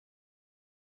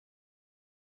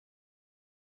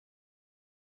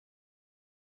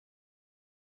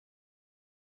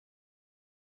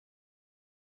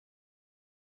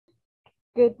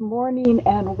Good morning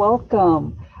and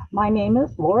welcome. My name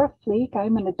is Laura Fleek.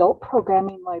 I'm an adult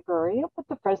programming librarian with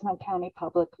the Fresno County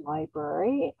Public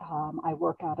Library. I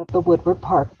work out of the Woodward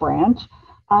Park branch.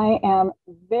 I am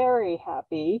very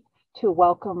happy to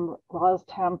welcome Roz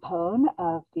Tampone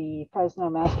of the Fresno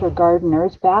Master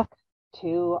Gardeners back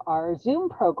to our Zoom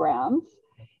programs.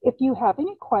 If you have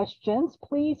any questions,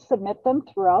 please submit them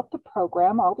throughout the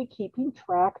program. I'll be keeping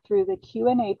track through the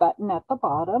Q&A button at the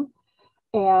bottom,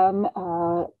 and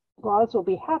Roz will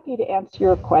be happy to answer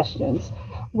your questions.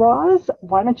 Roz,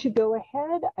 why don't you go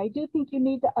ahead? I do think you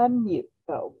need to unmute,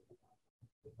 though.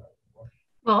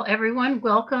 Well, everyone,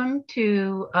 welcome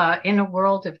to In a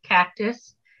World of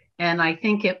Cactus. And I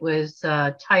think it was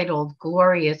titled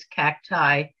Glorious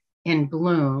Cacti in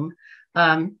Bloom.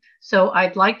 So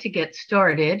I'd like to get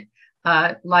started.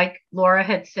 Like Laura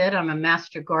had said, I'm a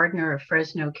master gardener of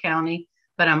Fresno County,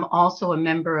 but I'm also a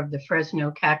member of the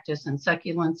Fresno Cactus and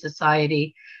Succulent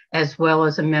Society, as well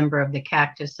as a member of the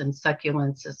Cactus and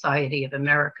Succulent Society of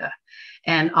America.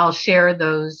 And I'll share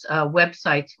those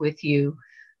websites with you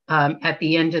at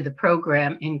the end of the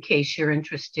program in case you're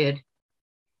interested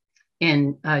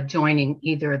in joining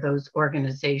either of those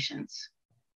organizations.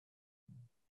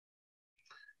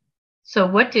 So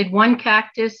what did one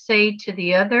cactus say to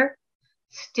the other?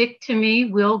 Stick to me,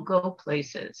 we'll go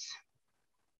places.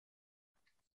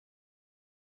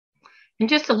 And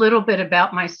just a little bit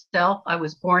about myself. I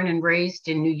was born and raised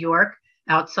in New York,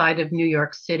 outside of New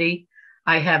York City.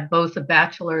 I have both a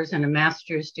bachelor's and a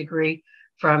master's degree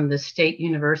from the State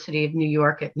University of New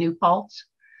York at New Paltz.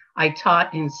 I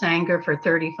taught in Sanger for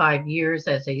 35 years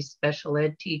as a special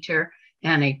ed teacher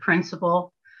and a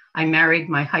principal. I married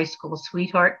my high school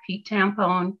sweetheart, Pete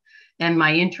Tampone, and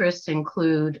my interests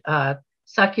include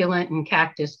succulent and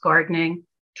cactus gardening,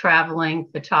 traveling,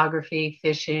 photography,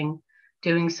 fishing,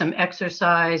 doing some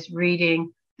exercise,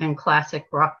 reading, and classic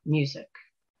rock music.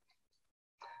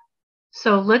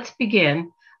 So let's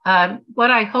begin. What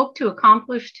I hope to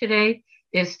accomplish today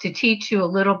is to teach you a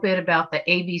little bit about the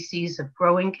ABCs of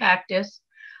growing cactus.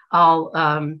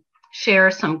 I'll share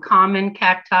some common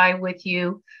cacti with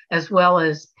you, as well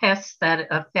as pests that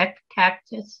affect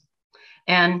cactus.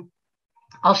 And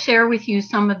I'll share with you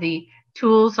some of the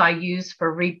tools I use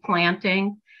for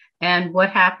replanting and what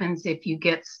happens if you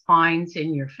get spines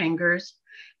in your fingers.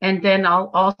 And then I'll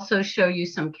also show you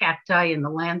some cacti in the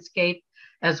landscape,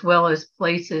 as well as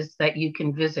places that you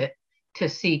can visit to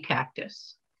see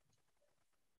cactus.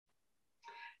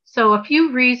 So a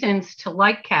few reasons to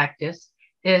like cactus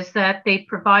is that they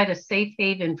provide a safe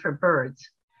haven for birds.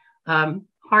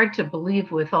 Hard to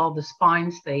believe with all the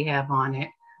spines they have on it,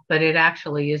 but it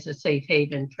actually is a safe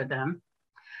haven for them.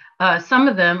 Some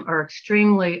of them are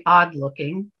extremely odd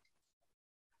looking.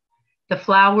 The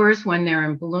flowers, when they're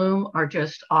in bloom, are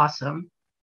just awesome.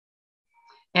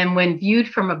 And when viewed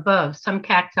from above, some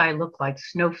cacti look like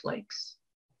snowflakes.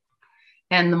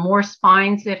 And the more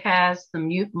spines it has,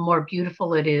 the more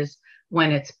beautiful it is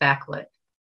when it's backlit.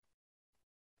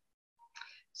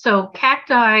 So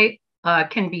cacti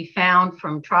can be found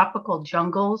from tropical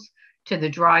jungles to the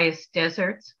driest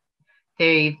deserts.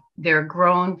 They're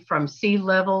grown from sea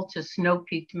level to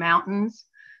snow-peaked mountains.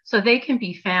 So they can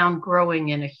be found growing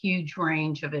in a huge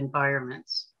range of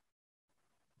environments.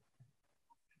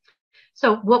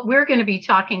 So what we're going to be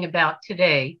talking about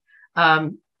today,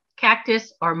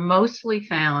 cactus are mostly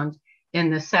found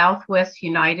in the Southwest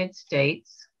United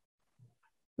States,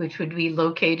 which would be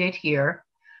located here,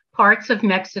 parts of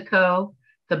Mexico,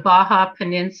 the Baja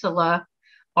Peninsula,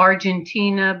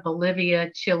 Argentina, Bolivia,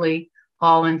 Chile,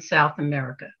 all in South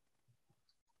America.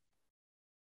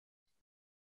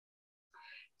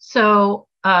 So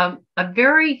a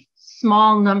very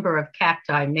small number of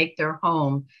cacti make their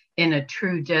home in a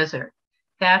true desert.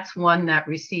 That's one that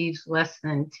receives less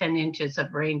than 10 inches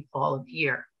of rainfall a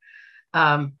year.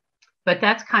 But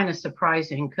that's kind of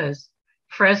surprising because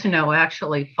Fresno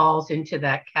actually falls into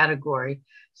that category.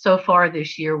 So far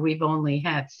this year, we've only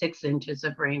had 6 inches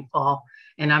of rainfall,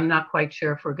 and I'm not quite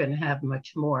sure if we're going to have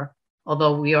much more,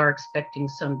 although we are expecting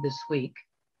some this week.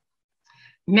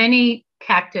 Many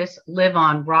cactus live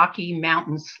on rocky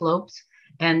mountain slopes,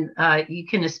 and you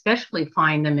can especially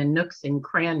find them in nooks and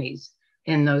crannies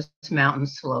in those mountain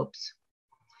slopes.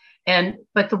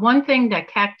 But the one thing that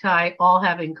cacti all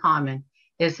have in common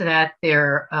is that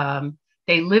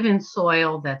they live in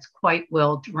soil that's quite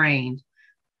well drained,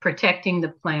 protecting the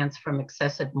plants from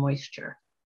excessive moisture.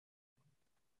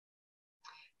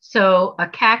 So a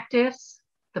cactus,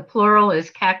 the plural is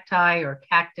cacti or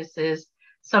cactuses.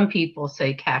 Some people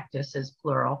say cactus is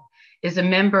plural, is a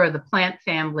member of the plant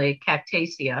family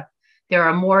Cactaceae. There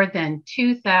are more than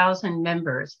 2,000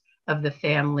 members of the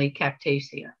family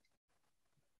Cactaceae.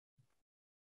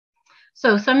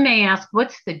 So some may ask,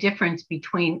 what's the difference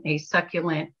between a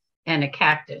succulent and a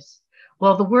cactus?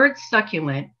 Well, the word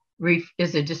succulent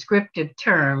is a descriptive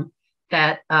term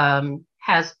that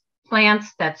has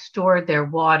plants that store their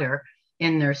water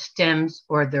in their stems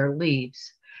or their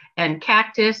leaves. And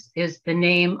cactus is the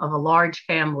name of a large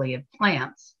family of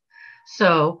plants.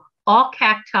 So all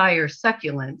cacti are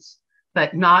succulents,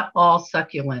 but not all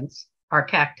succulents are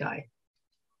cacti.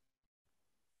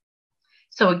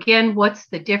 So again, what's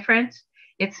the difference?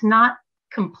 It's not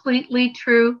completely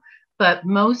true, but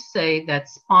most say that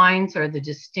spines are the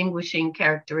distinguishing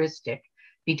characteristic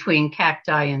between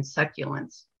cacti and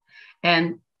succulents.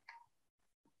 And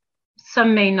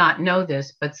some may not know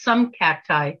this, but some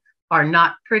cacti are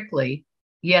not prickly,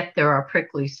 yet there are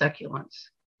prickly succulents.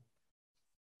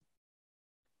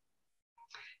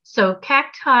 So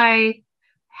cacti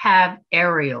have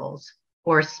areoles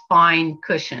or spine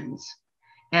cushions,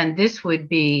 and this would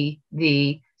be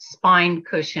the spine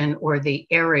cushion or the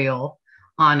areole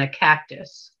on a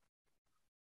cactus.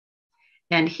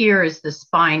 And here is the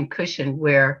spine cushion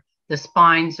where the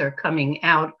spines are coming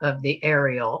out of the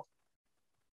areole.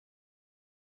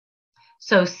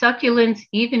 So succulents,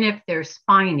 even if they're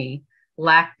spiny,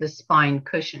 lack the spine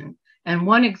cushion. And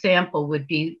one example would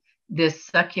be this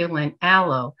succulent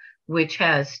aloe, which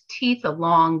has teeth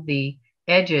along the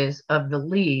edges of the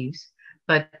leaves,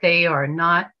 but they are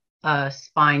not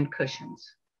spine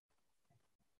cushions.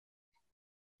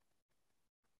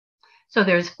 So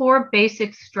there's 4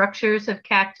 basic structures of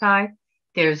cacti.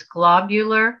 There's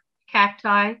globular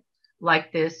cacti,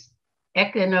 like this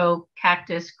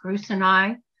Echinocactus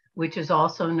grusoni, which is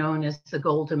also known as the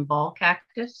golden ball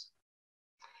cactus.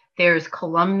 There's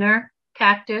columnar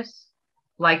cactus,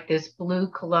 like this blue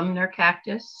columnar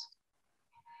cactus.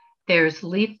 There's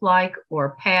leaf-like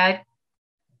or pad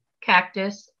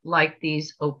cactus, like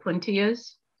these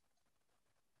opuntias.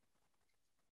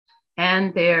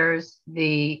 And there's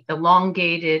the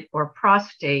elongated or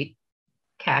prostate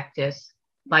cactus,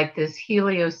 like this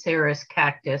Helioceras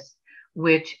cactus,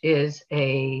 which is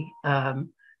a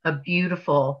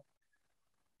beautiful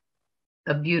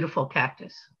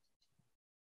cactus.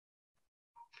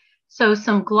 So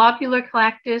some globular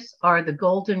cactus are the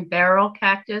golden barrel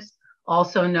cactus,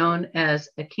 also known as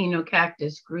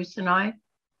Echinocactus grusoni.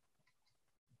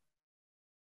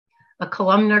 A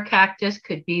columnar cactus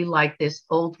could be like this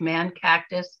old man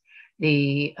cactus,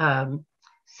 the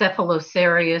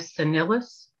Cephalocerius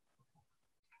senilis.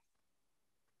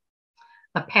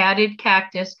 A padded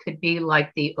cactus could be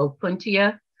like the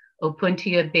Opuntia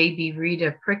baby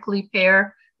Rita prickly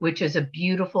pear, which is a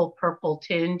beautiful purple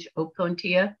tinge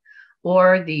Opuntia,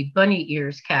 or the bunny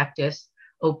ears cactus,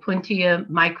 Opuntia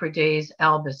microdes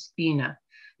albispina.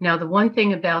 Now, the one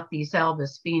thing about these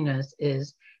albispinas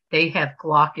is they have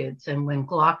glochids, and when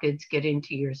glochids get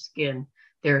into your skin,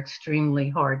 they're extremely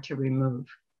hard to remove.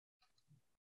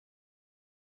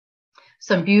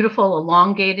 Some beautiful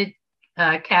elongated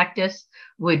cactus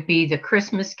would be the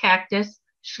Christmas cactus,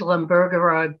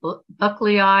 Schlumbergera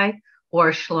bucklei,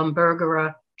 or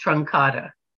Schlumbergera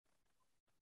truncata.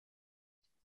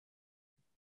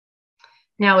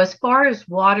 Now, as far as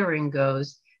watering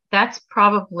goes, that's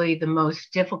probably the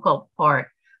most difficult part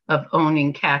of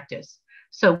owning cactus.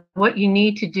 So what you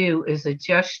need to do is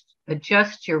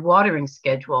adjust your watering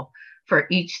schedule for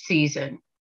each season.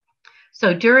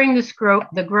 So during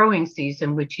the growing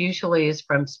season, which usually is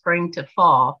from spring to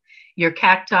fall, your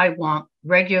cacti want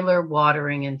regular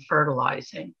watering and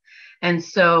fertilizing. And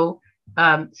so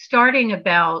starting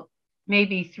about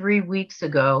maybe 3 weeks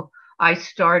ago, I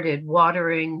started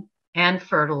watering and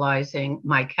fertilizing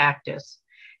my cactus.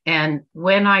 And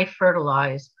when I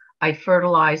fertilize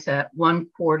at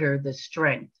 1/4 the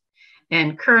strength.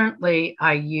 And currently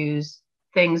I use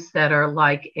things that are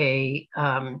like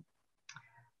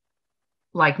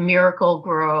like Miracle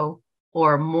Grow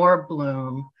or More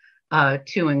Bloom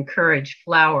to encourage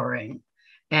flowering.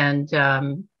 And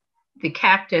the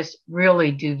cactus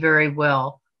really do very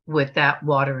well with that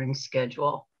watering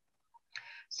schedule.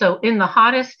 So in the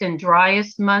hottest and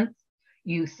driest month,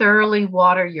 you thoroughly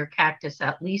water your cactus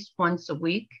at least once a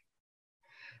week,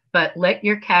 but let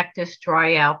your cactus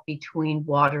dry out between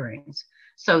waterings.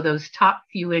 So those top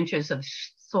few inches of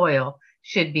soil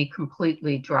should be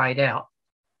completely dried out.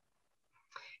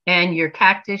 And your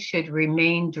cactus should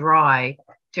remain dry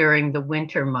during the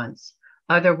winter months.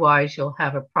 Otherwise, you'll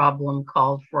have a problem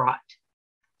called rot,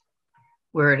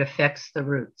 where it affects the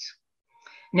roots.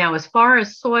 Now, as far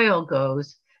as soil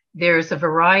goes, there's a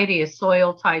variety of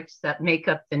soil types that make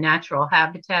up the natural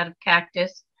habitat of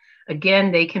cactus.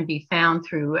 Again, they can be found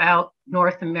throughout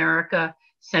North America,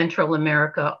 Central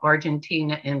America,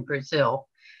 Argentina, and Brazil.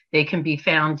 They can be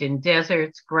found in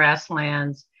deserts,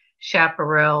 grasslands,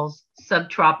 chaparrals,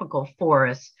 subtropical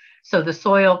forests. So the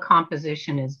soil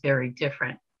composition is very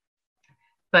different.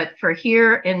 But for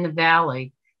here in the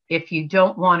valley, if you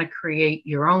don't want to create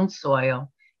your own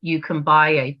soil, you can buy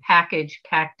a packaged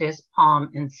cactus,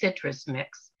 palm, and citrus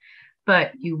mix.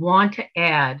 But you want to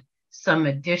add some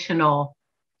additional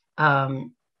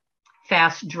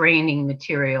fast draining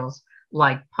materials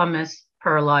like pumice,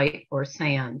 perlite, or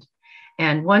sand.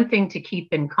 And one thing to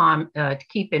keep in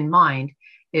mind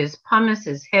is pumice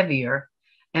is heavier,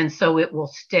 and so it will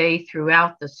stay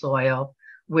throughout the soil,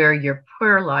 where your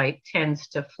perlite tends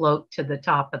to float to the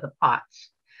top of the pots.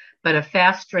 But a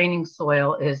fast draining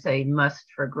soil is a must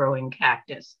for growing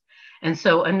cactus. And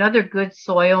so another good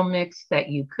soil mix that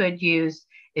you could use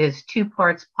is 2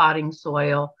 parts potting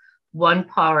soil, 1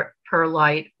 part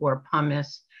perlite or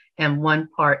pumice, and 1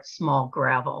 part small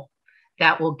gravel.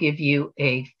 That will give you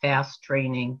a fast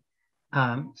draining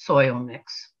soil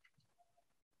mix.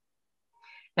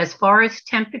 As far as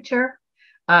temperature,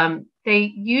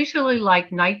 they usually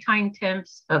like nighttime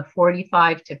temps of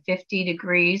 45 to 50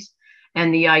 degrees,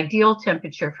 and the ideal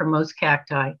temperature for most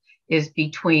cacti is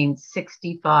between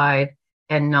 65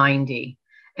 and 90.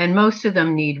 And most of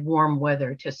them need warm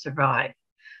weather to survive.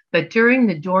 But during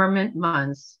the dormant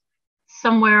months,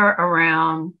 somewhere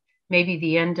around maybe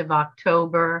the end of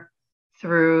October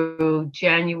through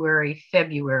January,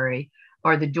 February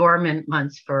are the dormant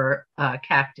months for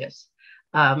cactus.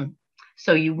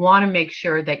 So you want to make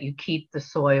sure that you keep the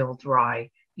soil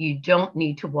dry. You don't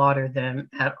need to water them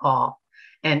at all.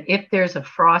 And if there's a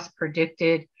frost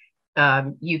predicted,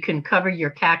 you can cover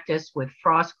your cactus with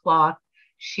frost cloth,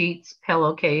 sheets,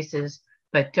 pillowcases,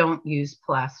 but don't use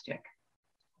plastic.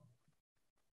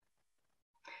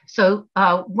 So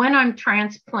when I'm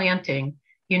transplanting,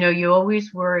 you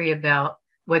always worry about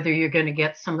whether you're going to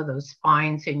get some of those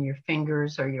spines in your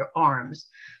fingers or your arms.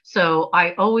 So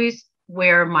I always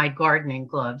wear my gardening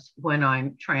gloves when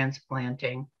I'm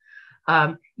transplanting.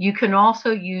 You can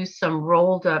also use some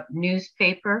rolled up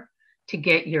newspaper to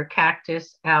get your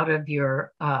cactus out of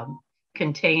your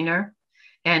container.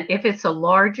 And if it's a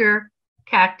larger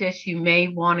cactus, you may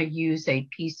want to use a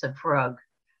piece of rug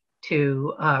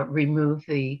to remove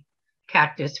the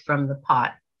cactus from the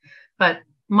pot. But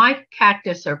my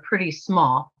cactus are pretty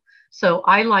small, so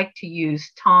I like to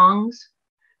use tongs,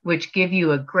 which give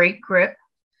you a great grip,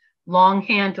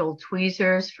 long-handled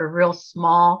tweezers for real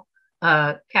small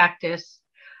cactus.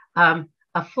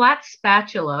 A flat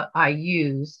spatula I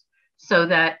use so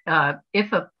that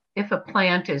if a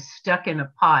plant is stuck in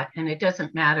a pot, and it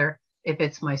doesn't matter if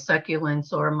it's my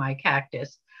succulents or my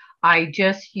cactus, I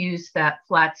just use that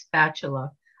flat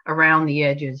spatula around the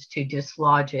edges to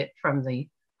dislodge it from the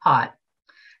pot.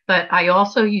 But I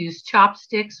also use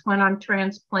chopsticks when I'm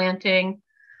transplanting,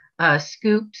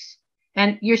 scoops,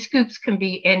 and your scoops can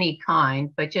be any kind,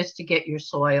 but just to get your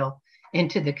soil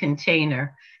into the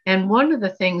container. And one of the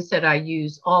things that I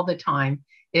use all the time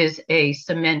is a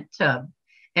cement tub.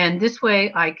 And this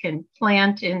way I can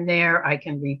plant in there, I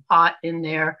can repot in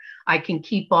there, I can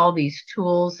keep all these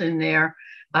tools in there,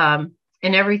 and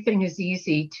everything is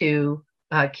easy to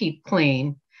keep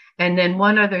clean. And then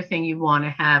one other thing you want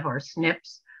to have are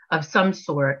snips of some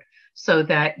sort so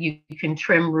that you can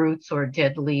trim roots or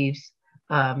dead leaves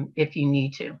if you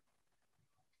need to.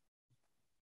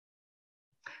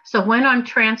 So when I'm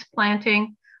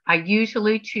transplanting, I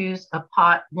usually choose a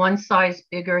pot 1 size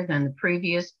bigger than the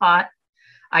previous pot.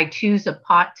 I choose a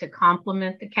pot to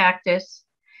complement the cactus.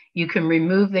 You can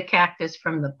remove the cactus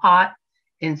from the pot,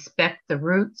 inspect the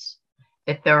roots.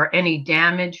 If there are any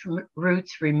damaged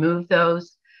roots, remove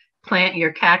those. Plant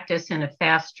your cactus in a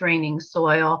fast draining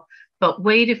soil, but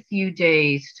wait a few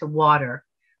days to water,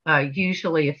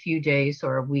 usually a few days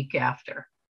or a week after.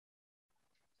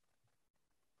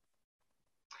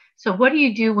 So what do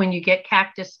you do when you get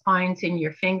cactus spines in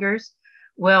your fingers?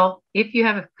 Well, if you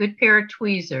have a good pair of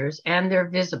tweezers and they're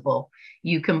visible,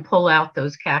 you can pull out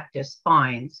those cactus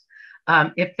spines.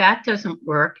 If that doesn't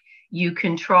work, you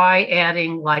can try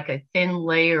adding like a thin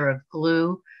layer of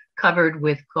glue covered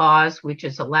with gauze, which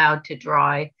is allowed to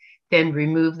dry, then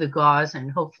remove the gauze and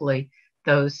hopefully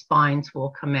those spines will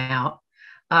come out.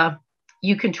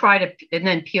 You can try to, and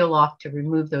then peel off to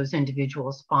remove those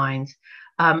individual spines.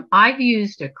 I've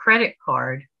used a credit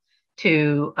card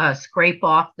to scrape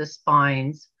off the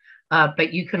spines,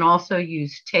 but you can also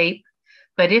use tape.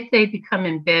 But if they become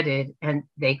embedded and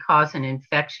they cause an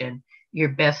infection, you're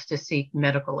best to seek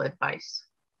medical advice.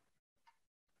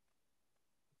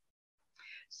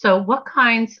 So what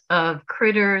kinds of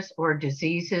critters or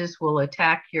diseases will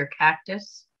attack your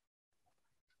cactus?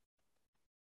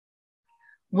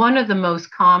 One of the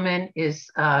most common is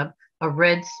a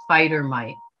red spider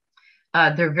mite.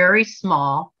 They're very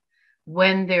small.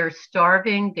 When they're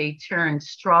starving, they turn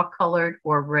straw-colored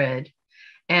or red.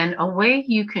 And a way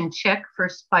you can check for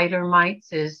spider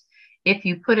mites is if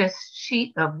you put a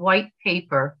sheet of white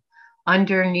paper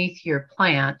underneath your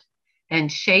plant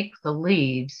and shake the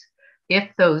leaves, if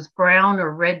those brown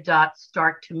or red dots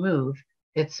start to move,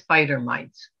 it's spider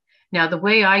mites. Now, the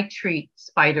way I treat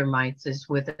spider mites is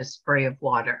with a spray of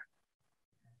water.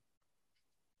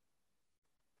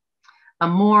 A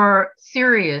more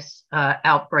serious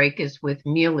outbreak is with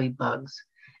mealybugs,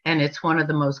 and it's one of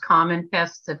the most common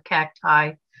pests of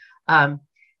cacti.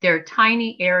 There are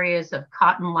tiny areas of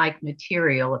cotton-like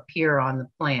material appear on the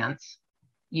plants.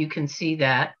 You can see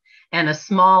that. And a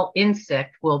small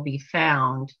insect will be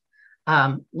found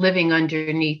living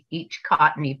underneath each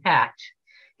cottony patch.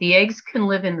 The eggs can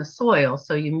live in the soil,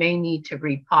 so you may need to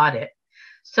repot it.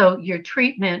 So your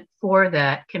treatment for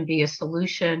that can be a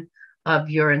solution of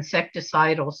your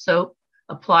insecticidal soap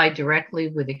applied directly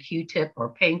with a Q-tip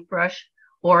or paintbrush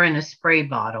or in a spray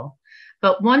bottle.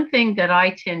 But one thing that I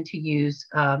tend to use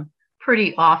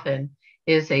pretty often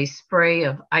is a spray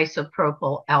of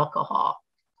isopropyl alcohol.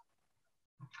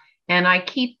 And I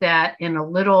keep that in a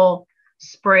little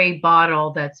spray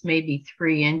bottle that's maybe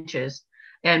 3 inches.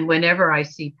 And whenever I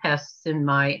see pests in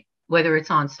my, whether it's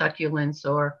on succulents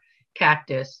or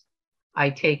cactus,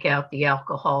 I take out the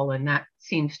alcohol, and that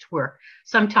seems to work.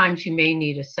 Sometimes you may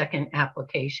need a second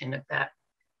application of that.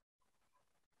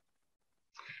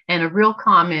 And a real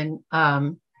common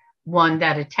one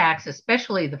that attacks,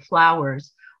 especially the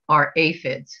flowers, are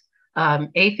aphids.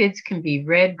 Aphids can be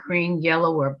red, green,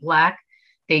 yellow, or black.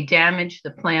 They damage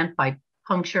the plant by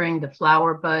puncturing the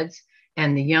flower buds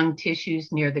and the young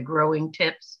tissues near the growing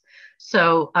tips.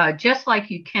 So just like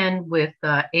you can with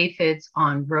aphids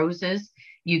on roses,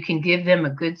 you can give them a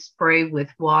good spray with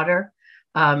water.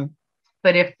 But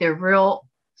if they're real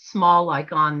small,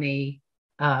 like on the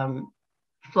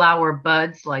flower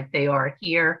buds, like they are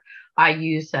here, I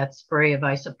use that spray of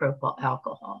isopropyl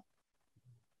alcohol.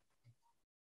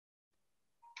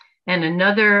 And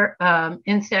another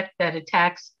insect that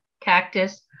attacks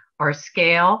cactus are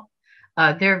scale.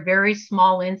 They're very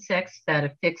small insects that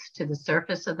affix to the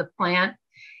surface of the plant.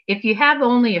 If you have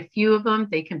only a few of them,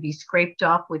 they can be scraped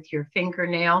off with your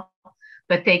fingernail,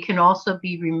 but they can also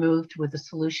be removed with a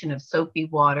solution of soapy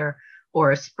water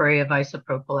or a spray of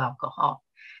isopropyl alcohol.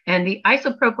 And the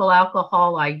isopropyl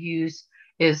alcohol I use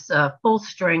is full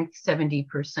strength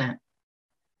 70%.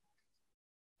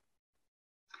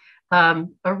 A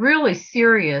really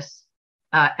serious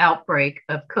outbreak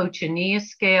of cochineal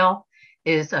scale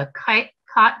is a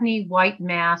cottony white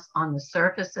mass on the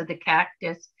surface of the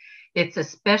cactus. It's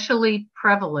especially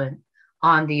prevalent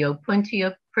on the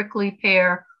Opuntia prickly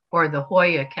pear or the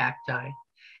Hoya cacti.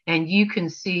 And you can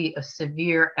see a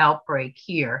severe outbreak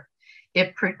here.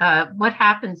 What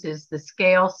happens is the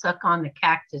scales suck on the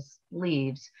cactus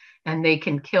leaves and they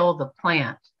can kill the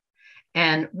plant.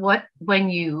 And when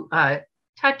you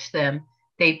touch them,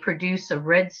 they produce a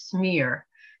red smear.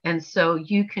 And so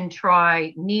you can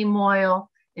try neem oil,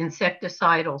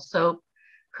 insecticidal soap,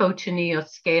 cochineal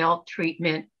scale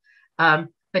treatment.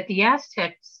 But the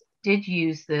Aztecs did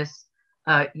use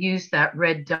that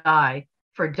red dye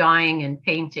for dyeing and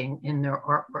painting in their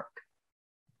artwork.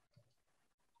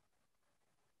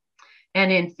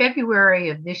 And in February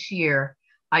of this year,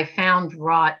 I found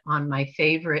rot on my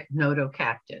favorite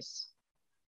nodocactus.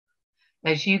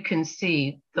 As you can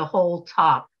see, the whole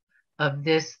top of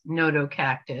this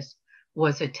nodocactus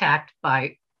was attacked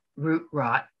by root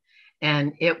rot.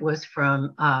 And it was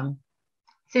from,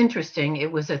 it's interesting,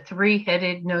 it was a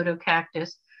 3-headed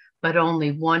nodocactus, but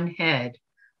only one head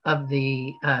of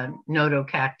the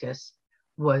nodocactus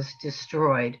was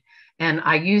destroyed. And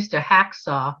I used a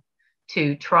hacksaw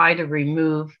to try to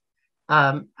remove,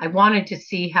 I wanted to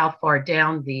see how far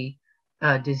down the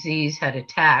disease had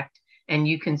attacked. And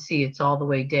you can see it's all the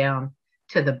way down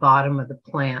to the bottom of the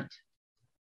plant.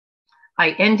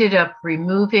 I ended up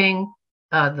removing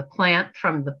the plant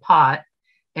from the pot,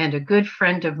 and a good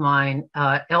friend of mine,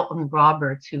 Elton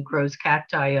Roberts, who grows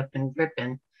cacti up in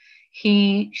Ripon,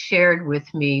 he shared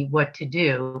with me what to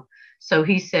do. So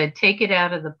he said, take it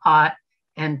out of the pot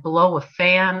and blow a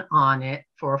fan on it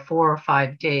for 4 or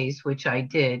 5 days, which I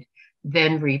did,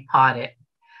 then repot it.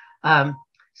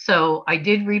 So I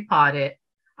did repot it.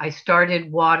 I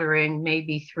started watering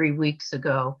maybe 3 weeks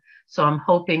ago. So I'm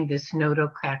hoping this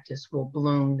nodocactus will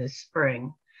bloom this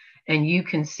spring. And you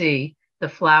can see the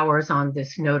flowers on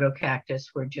this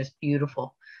nodocactus were just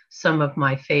beautiful. Some of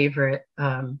my favorite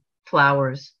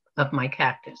flowers of my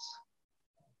cactus.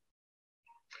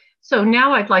 So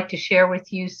now I'd like to share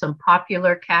with you some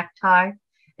popular cacti.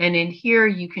 And in here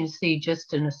you can see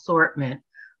just an assortment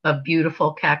of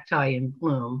beautiful cacti in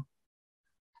bloom.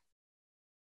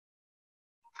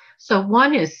 So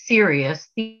one is Cereus.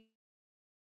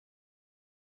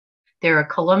 They're a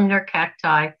columnar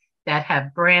cacti that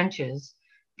have branches.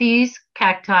 These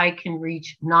cacti can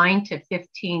reach 9 to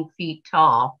 15 feet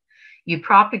tall. You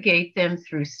propagate them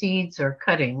through seeds or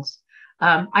cuttings.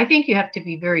 I think you have to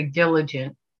be very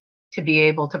diligent to be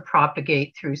able to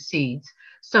propagate through seeds.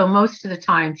 So most of the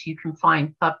times you can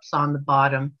find pups on the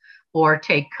bottom or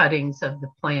take cuttings of the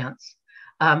plants.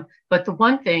 But the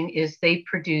one thing is they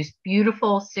produce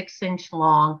beautiful 6-inch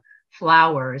long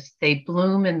flowers. They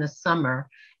bloom in the summer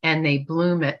and they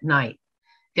bloom at night.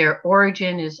 Their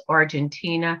origin is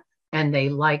Argentina and they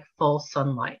like full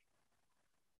sunlight.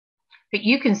 But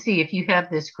you can see if you have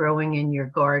this growing in your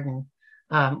garden,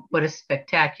 what a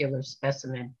spectacular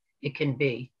specimen it can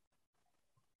be.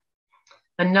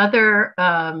 Another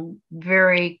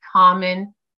very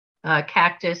common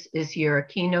cactus is your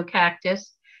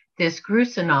echinocactus. This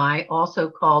grusoni, also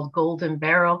called golden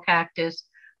barrel cactus,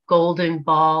 golden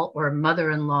ball, or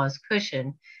mother-in-law's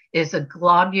cushion, is a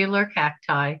globular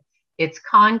cacti. It's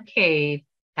concave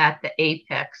at the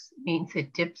apex, means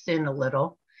it dips in a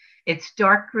little. It's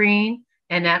dark green,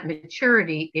 and at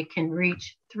maturity, it can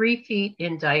reach 3 feet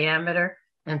in diameter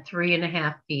and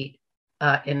 3.5 feet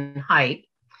in height.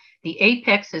 The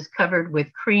apex is covered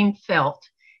with cream felt,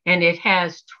 and it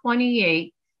has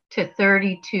 28 to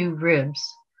 32 ribs.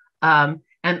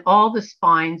 And all the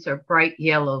spines are bright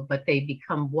yellow, but they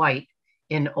become white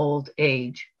in old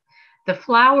age. The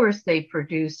flowers they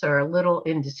produce are a little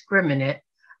indiscriminate.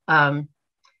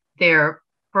 They're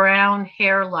brown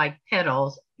hair-like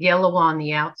petals, yellow on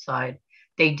the outside.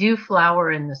 They do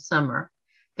flower in the summer.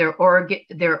 Their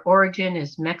origin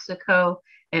is Mexico,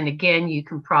 and again, you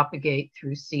can propagate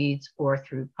through seeds or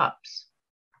through pups.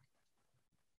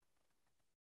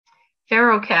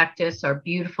 Ferocactus are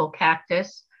beautiful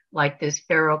cactus, like this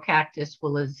Ferocactus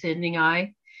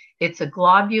williamsonii. It's a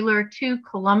globular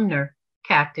 2-columnar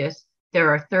cactus.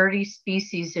 There are 30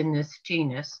 species in this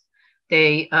genus.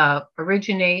 They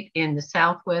originate in the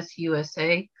Southwest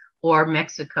USA or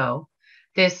Mexico.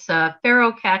 This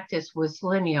Ferocactus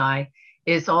williamsonii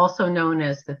is also known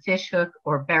as the fishhook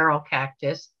or barrel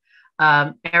cactus,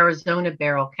 Arizona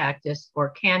barrel cactus, or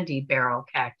candy barrel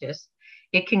cactus.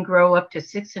 It can grow up to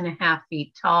 6.5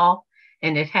 feet tall,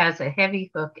 and it has a heavy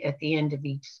hook at the end of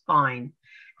each spine.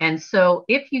 And so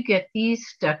if you get these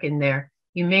stuck in there,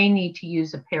 you may need to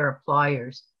use a pair of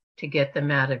pliers to get them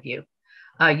out of you.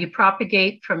 You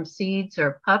propagate from seeds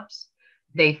or pups.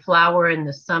 They flower in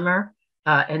the summer,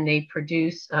 and they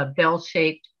produce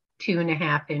bell-shaped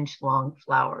 2.5-inch long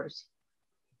flowers.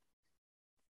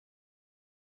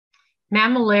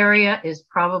 Mammillaria is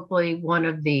probably one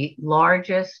of the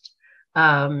largest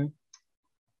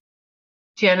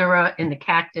genera in the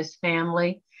cactus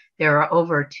family. There are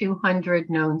over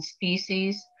 200 known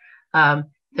species.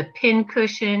 The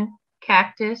pincushion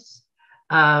cactus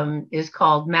is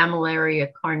called Mammillaria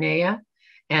carnea,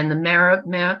 and the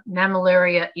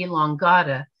Mammillaria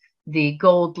elongata, the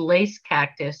gold lace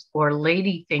cactus or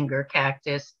ladyfinger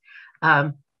cactus,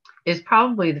 is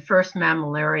probably the first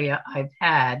mammillaria I've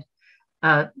had.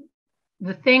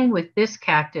 The thing with this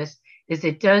cactus is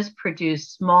it does produce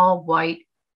small white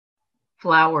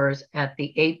flowers at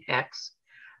the apex.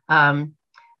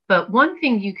 But one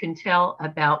thing you can tell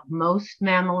about most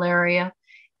mammillaria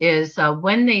is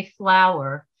when they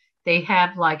flower, they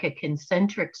have like a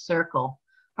concentric circle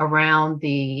around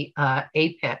the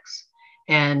apex,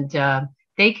 and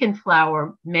they can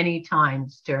flower many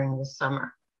times during the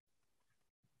summer.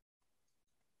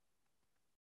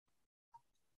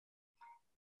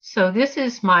 So this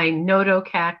is my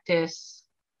nodocactus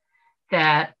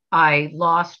that I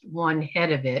lost one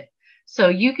head of it. So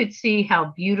you could see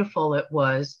how beautiful it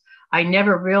was. I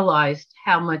never realized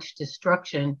how much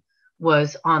destruction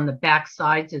was on the back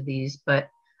sides of these, but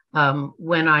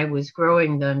when I was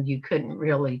growing them, you couldn't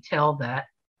really tell that.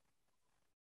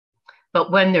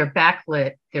 But when they're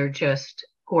backlit, they're just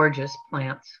gorgeous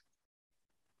plants.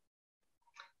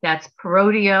 That's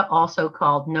Parodia, also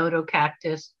called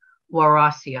Nodocactus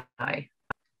waraceae.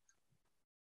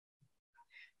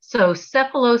 So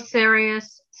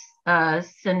Cephalocerius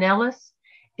senellus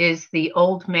is the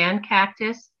old man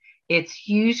cactus. It's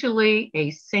usually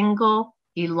a single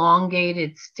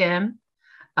elongated stem.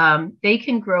 They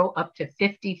can grow up to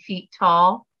 50 feet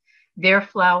tall. Their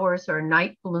flowers are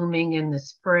night blooming in the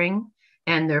spring,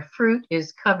 and their fruit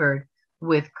is covered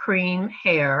with cream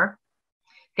hair.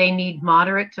 They need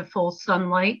moderate to full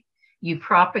sunlight, You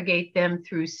propagate them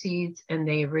through seeds and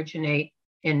they originate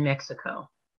in Mexico.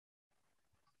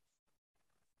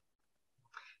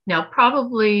 Now,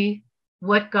 probably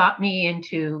what got me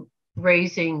into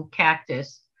raising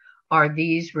cactus are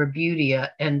these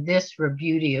Rebutia and this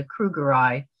Rebutia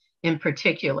krugeri in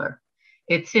particular.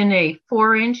 It's in a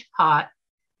 4-inch pot,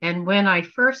 and when I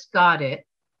first got it,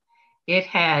 it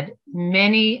had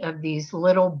many of these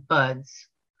little buds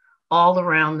all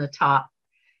around the top.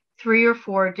 3 or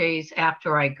 4 days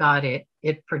after I got it,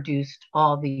 it produced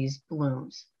all these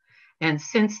blooms. And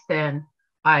since then,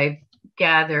 I've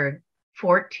gathered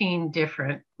 14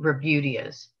 different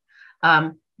Rebutias.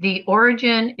 The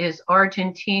origin is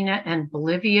Argentina and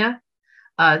Bolivia.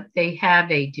 They have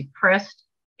a depressed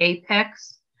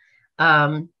apex.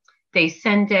 They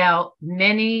send out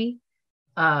many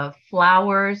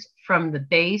flowers from the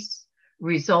base,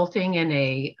 resulting in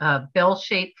a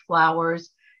bell-shaped flowers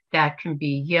that can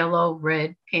be yellow,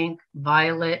 red, pink,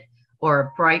 violet, or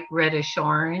a bright reddish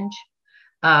orange.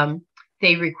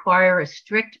 They require a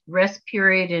strict rest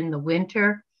period in the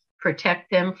winter, protect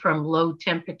them from low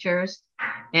temperatures,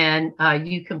 and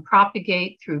you can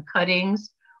propagate through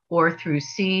cuttings or through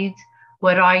seeds.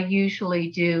 What I usually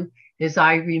do is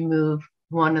I remove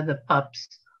one of the pups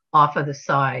off of the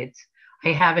sides. I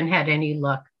haven't had any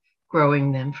luck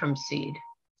growing them from seed.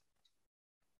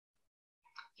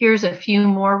 Here's a few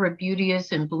more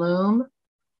Rebutias in bloom.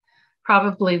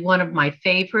 Probably one of my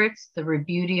favorites, the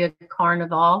Rebutia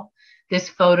Carnival. This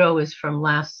photo is from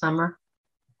last summer.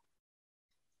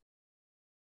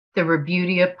 The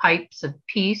Rebutia Pipes of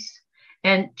Peace.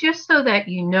 And just so that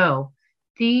you know,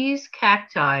 these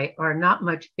cacti are not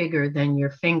much bigger than your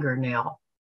fingernail.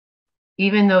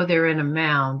 Even though they're in a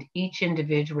mound, each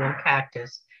individual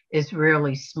cactus is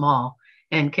really small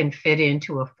and can fit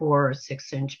into a 4 or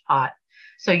 6-inch pot.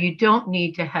 So you don't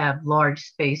need to have large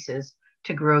spaces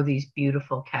to grow these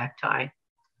beautiful cacti.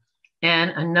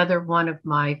 And another one of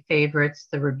my favorites,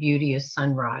 the Rebutia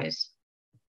Sunrise.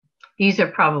 These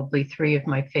are probably 3 of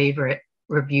my favorite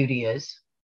Rebutias.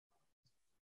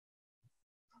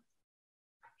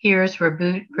 Here's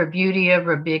Rebutia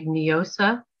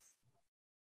rabignosa,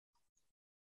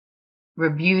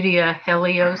 Rebutia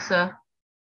heliosa,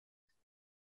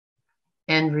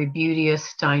 and Rebutia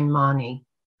steinmanni.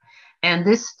 And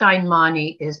this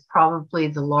steinmanni is probably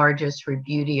the largest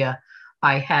Rebutia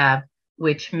I have,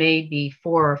 which may be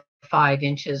 4 or 5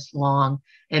 inches long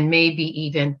and maybe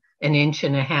even 1.5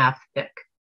 inches thick.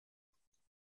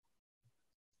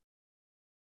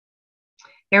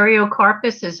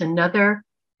 Eriocarpus is another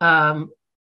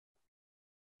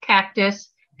cactus.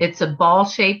 It's a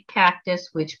ball-shaped cactus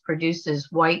which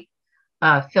produces white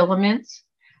filaments.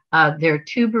 Their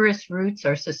tuberous roots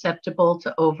are susceptible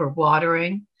to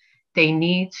overwatering. They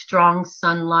need strong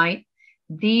sunlight.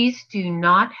 These do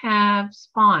not have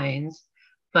spines,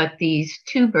 but these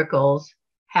tubercles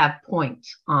have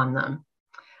points on them.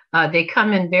 They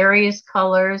come in various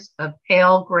colors of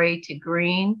pale gray to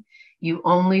green. You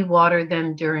only water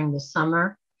them during the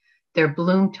summer. Their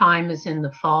bloom time is in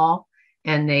the fall,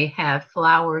 and they have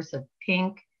flowers of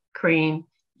pink, cream,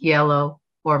 yellow,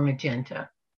 or magenta.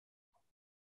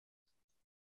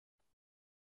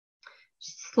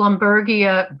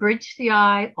 Schlumbergia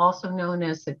bridgesii, also known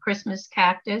as the Christmas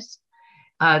cactus.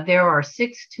 There are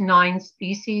 6 to 9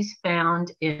 species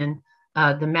found in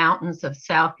the mountains of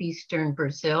southeastern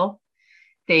Brazil.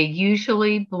 They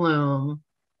usually bloom,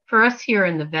 for us here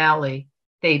in the valley,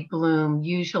 they bloom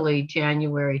usually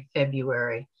January,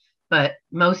 February, but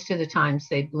most of the times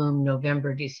they bloom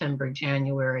November, December,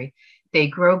 January. They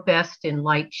grow best in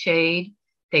light shade.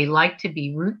 They like to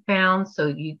be root bound, so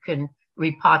you can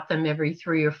repot them every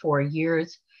 3 or 4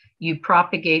 years. You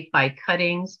propagate by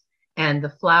cuttings, and the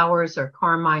flowers are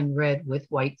carmine red with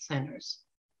white centers.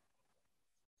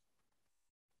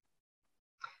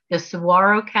 The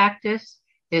saguaro cactus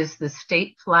is the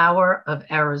state flower of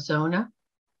Arizona.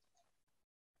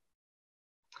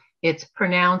 It's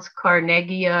pronounced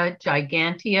Carnegie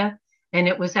gigantea, and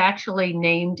it was actually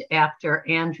named after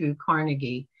Andrew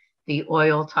Carnegie, the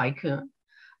oil tycoon.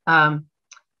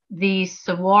 The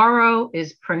saguaro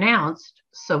is pronounced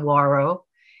saguaro,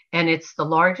 and it's the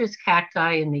largest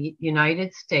cacti in the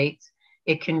United States.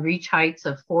 It can reach heights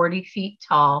of 40 feet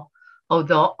tall,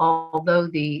 although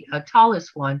the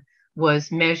tallest one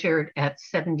was measured at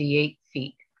 78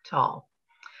 feet tall.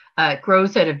 It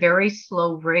grows at a very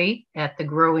slow rate at the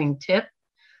growing tip.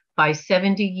 By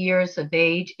 70 years of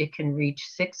age, it can reach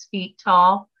 6 feet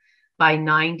tall. By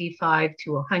 95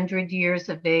 to 100 years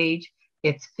of age,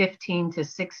 it's 15 to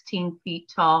 16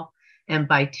 feet tall. And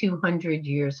by 200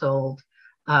 years old,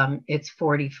 it's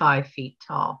 45 feet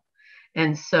tall.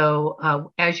 And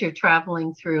so as you're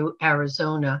traveling through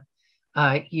Arizona,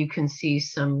 you can see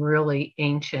some really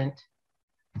ancient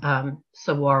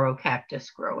saguaro cactus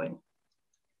growing.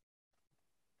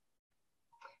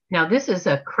 Now, this is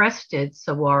a crested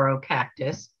saguaro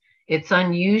cactus. It's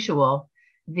unusual.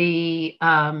 The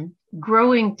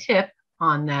growing tip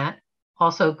on that,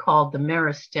 also called the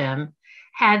meristem,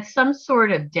 had some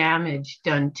sort of damage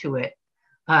done to it.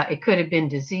 It could have been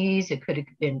disease, it could have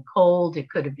been cold, it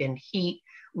could have been heat,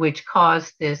 which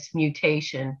caused this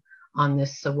mutation on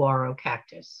this saguaro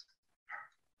cactus.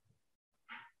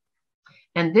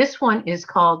 And this one is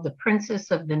called the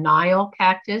Princess of the Nile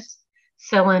cactus,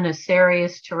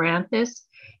 Selenocerius taranthus.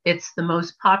 It's the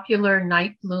most popular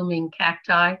night blooming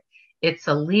cacti. It's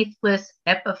a leafless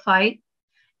epiphyte,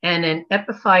 and an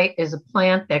epiphyte is a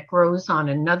plant that grows on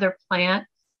another plant,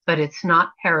 but it's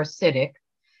not parasitic.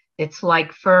 It's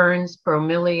like ferns,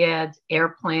 bromeliads,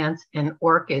 air plants, and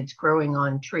orchids growing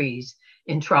on trees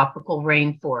in tropical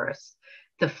rainforests.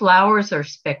 The flowers are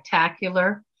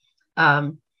spectacular.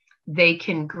 They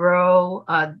can grow,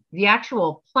 the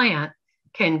actual plant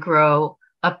can grow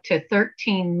up to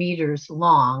 13 meters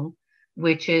long,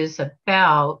 which is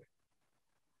about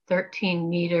 13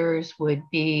 meters would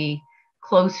be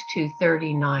close to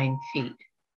 39 feet.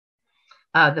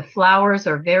 The flowers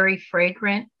are very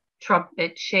fragrant,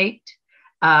 trumpet shaped,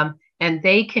 and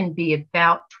they can be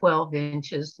about 12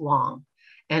 inches long.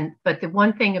 But the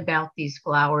one thing about these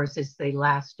flowers is they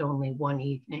last only one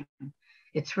evening.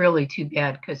 It's really too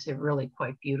bad because they're really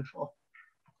quite beautiful.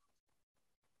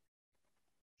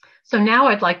 So now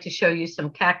I'd like to show you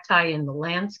some cacti in the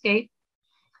landscape.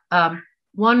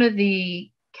 One of the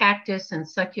Cactus and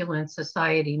Succulent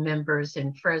Society members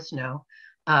in Fresno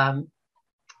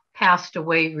passed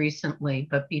away recently,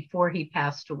 but before he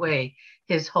passed away,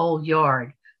 his whole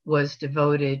yard was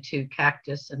devoted to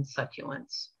cactus and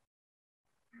succulents.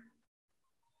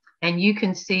 And you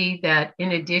can see that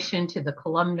in addition to the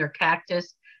columnar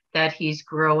cactus that he's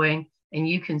growing, and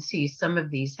you can see some of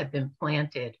these have been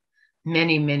planted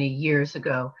many, many years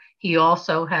ago. He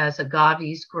also has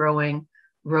agaves growing,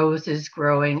 roses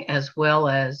growing, as well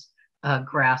as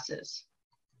grasses.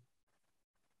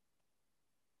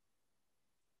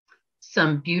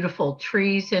 Some beautiful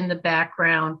trees in the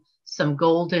background, some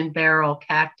golden barrel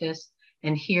cactus,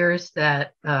 and here's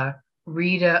that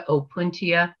Rita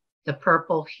opuntia, the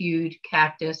purple-hued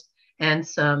cactus, and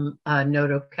some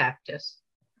nodocactus.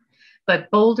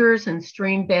 But boulders and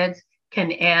stream beds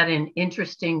can add an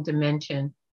interesting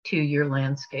dimension to your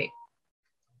landscape.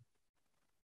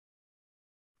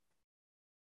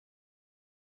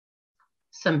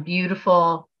 Some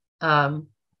beautiful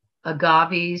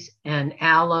agaves and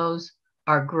aloes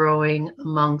are growing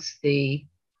amongst the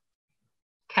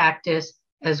cactus,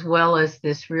 as well as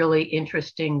this really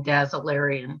interesting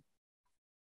dazzlerian.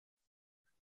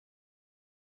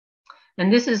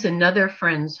 And this is another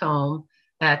friend's home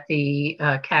at the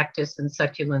Cactus and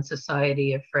Succulent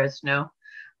Society of Fresno.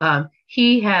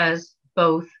 He has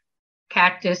both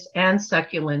cactus and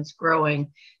succulents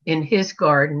growing in his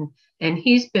garden, and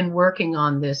he's been working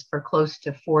on this for close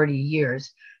to 40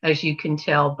 years, as you can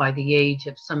tell by the age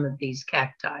of some of these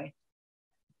cacti.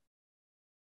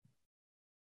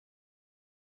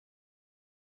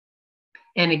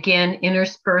 And again,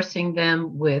 interspersing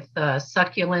them with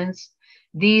succulents.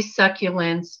 These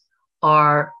succulents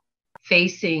are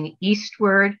facing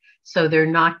eastward, so they're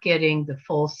not getting the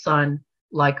full sun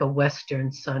like a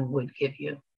western sun would give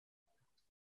you.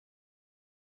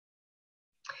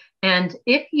 And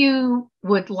if you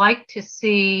would like to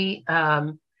see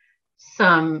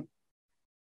some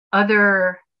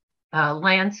other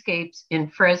landscapes in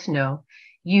Fresno,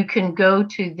 you can go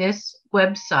to this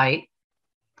website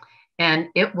and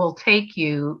it will take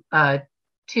you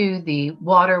to the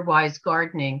Waterwise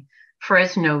Gardening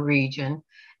Fresno region.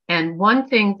 And one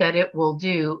thing that it will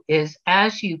do is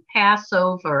as you pass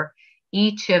over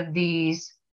each of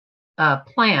these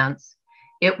plants,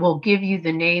 it will give you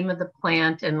the name of the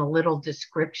plant and a little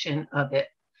description of it.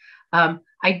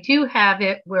 I do have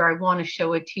it where I want to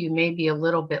show it to you maybe a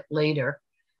little bit later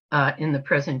in the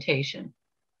presentation.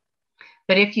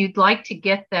 But if you'd like to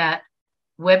get that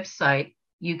website,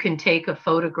 you can take a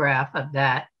photograph of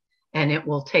that and it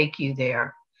will take you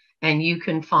there. And you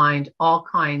can find all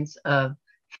kinds of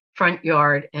front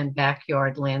yard and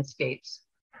backyard landscapes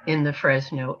in the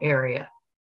Fresno area.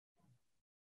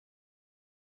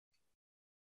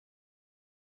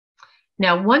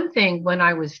 Now, one thing when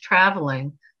I was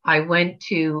traveling, I went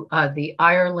to the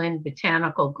Ireland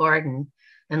Botanical Garden,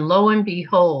 and lo and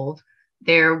behold,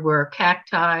 there were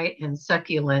cacti and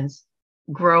succulents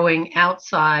growing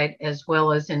outside as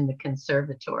well as in the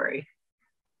conservatory.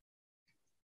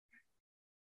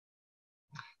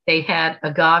 They had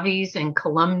agaves and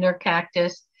columnar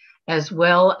cactus, as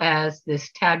well as this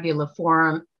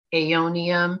tabuliform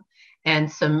aeonium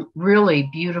and some really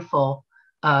beautiful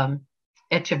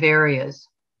echeverias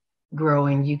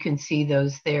growing. You can see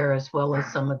those there, as well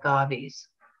as some agaves.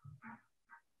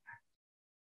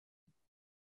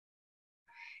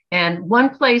 And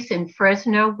one place in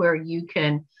Fresno where you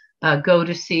can go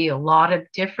to see a lot of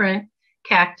different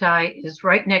cacti is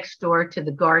right next door to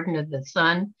the Garden of the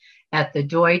Sun at the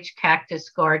Deutsch Cactus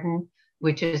Garden,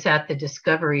 which is at the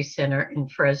Discovery Center in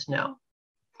Fresno.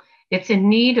 It's in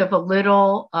need of a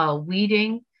little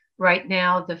weeding right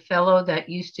now. The fellow that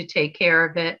used to take care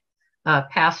of it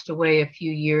passed away a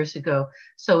few years ago,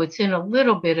 so it's in a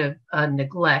little bit of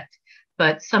neglect.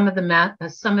 But some of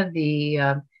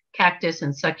the Cactus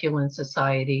and Succulent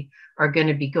Society are going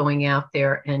to be going out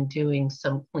there and doing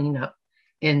some cleanup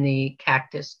in the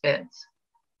cactus beds.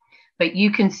 But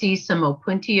you can see some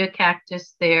Opuntia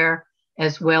cactus there,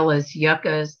 as well as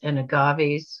yuccas and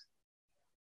agaves.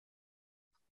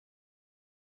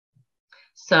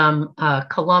 Some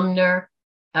columnar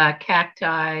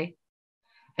cacti,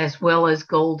 as well as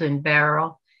golden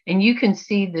barrel. And you can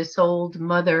see this old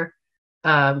mother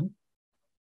Echinocactus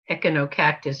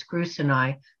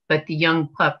grusoni, but the young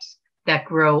pups that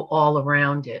grow all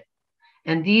around it.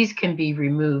 And these can be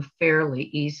removed fairly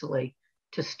easily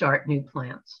to start new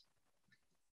plants.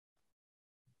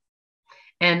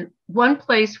 And one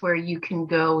place where you can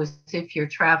go is if you're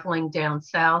traveling down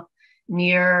south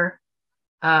near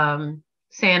San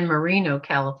Marino,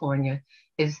 California,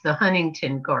 is the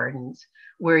Huntington Gardens,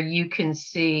 where you can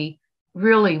see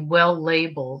really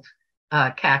well-labeled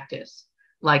cactus,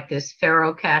 like this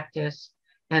Ferrocactus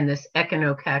and this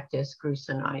Echinocactus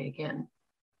grusoni again.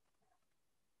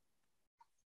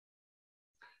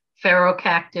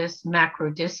 Ferrocactus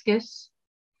macrodiscus,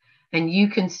 and you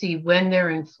can see when they're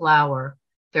in flower,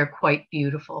 they're quite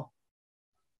beautiful.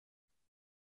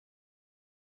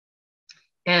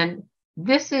 And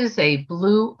this is a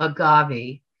blue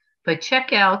agave, but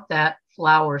check out that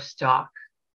flower stalk.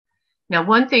 Now,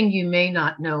 one thing you may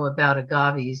not know about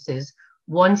agaves is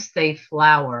once they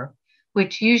flower,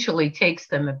 which usually takes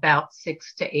them about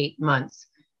 6 to 8 months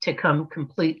to come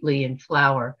completely in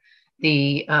flower,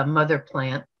 the mother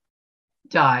plant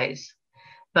dies.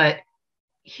 But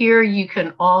here you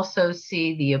can also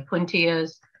see the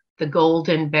Opuntias, the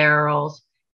golden barrels,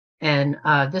 and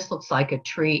this looks like a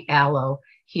tree aloe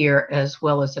here, as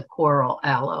well as a coral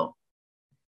aloe.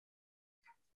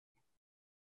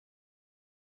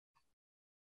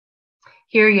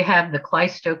 Here you have the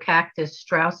Cleistocactus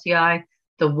straussii,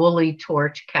 the woolly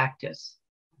torch cactus,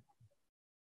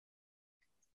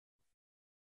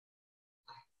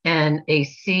 and a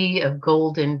sea of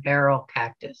golden barrel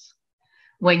cactus.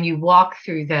 When you walk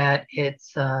through that,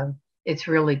 it's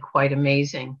really quite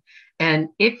amazing. And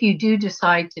if you do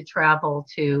decide to travel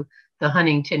to the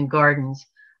Huntington Gardens,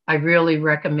 I really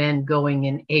recommend going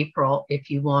in April if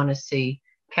you want to see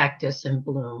cactus in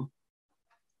bloom.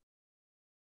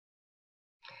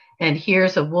 And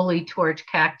here's a woolly torch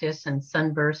cactus and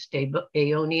sunburst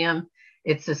aeonium.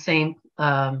 It's the same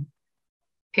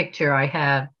picture I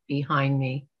have behind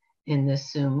me in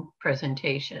this Zoom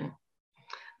presentation.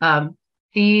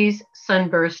 These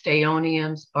sunburst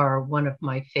aeoniums are one of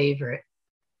my favorite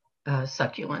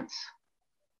succulents.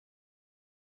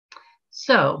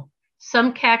 So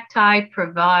some cacti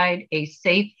provide a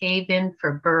safe haven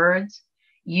for birds.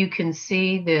 You can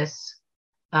see this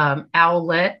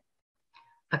owlet,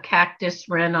 a cactus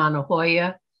wren on a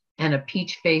Hoya, and a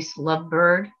peach-faced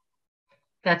lovebird.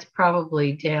 That's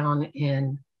probably down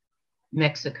in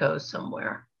Mexico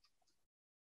somewhere.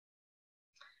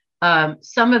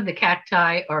 Some of the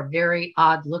cacti are very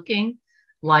odd looking,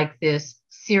 like this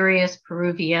Cereus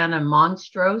peruviana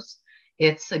monstros.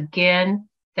 It's again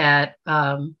that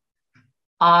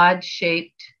odd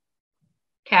shaped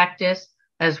cactus,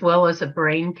 as well as a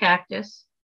brain cactus.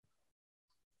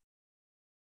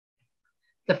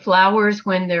 The flowers,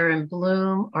 when they're in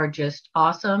bloom, are just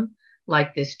awesome,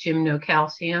 like this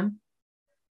gymnocalcium.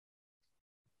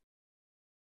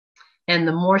 And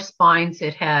the more spines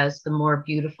it has, the more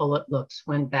beautiful it looks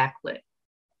when backlit.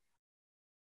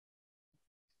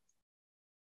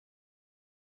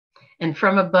 And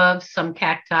from above, some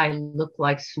cacti look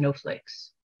like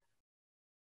snowflakes.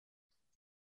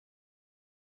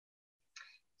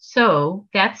 So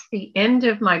that's the end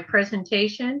of my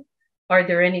presentation. Are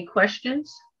there any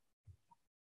questions?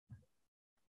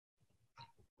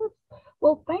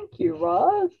 Well, thank you,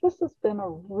 Roz. This has been a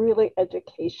really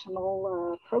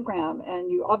educational program,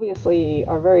 and you obviously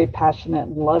are very passionate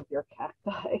and love your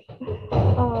cacti.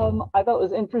 I thought it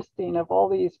was interesting of all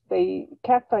these,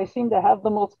 cacti seem to have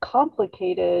the most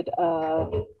complicated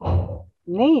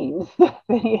names.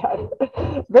 They have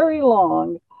very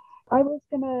long. I was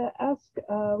going to ask,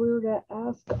 we were going to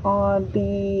ask on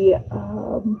the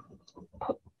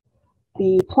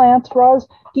plants, Roz.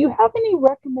 Do you have any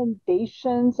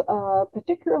recommendations,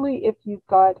 particularly if you've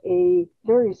got a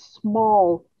very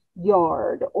small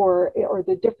yard, or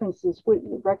the differences? What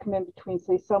you recommend between,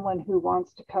 say, someone who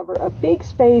wants to cover a big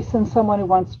space and someone who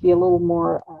wants to be a little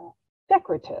more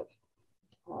decorative,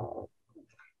 uh,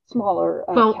 smaller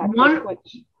Well, cactus?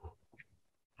 Which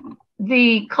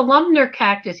the columnar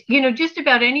cactus, just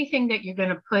about anything that you're going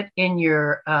to put in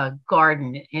your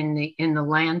garden in the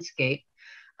landscape,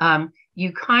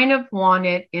 you kind of want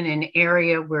it in an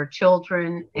area where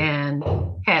children and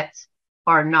pets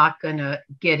are not going to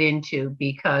get into,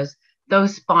 because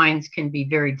those spines can be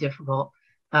very difficult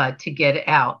to get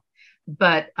out.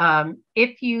 But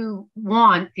if you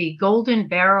want, the golden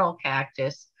barrel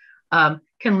cactus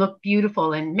can look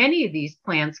beautiful, and many of these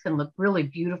plants can look really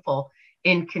beautiful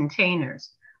in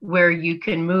containers where you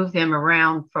can move them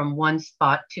around from one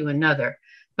spot to another.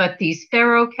 But these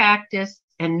ferrocactus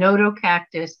and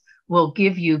nodocactus will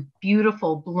give you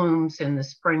beautiful blooms in the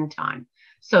springtime.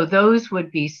 So those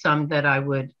would be some that I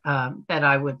would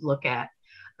look at.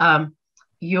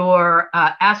 Your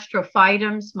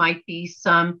astrophytums might be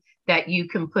some that you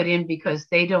can put in because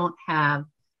they don't have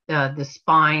the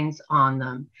spines on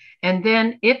them. And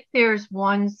then if there's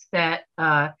ones that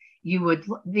the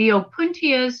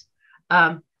opuntias,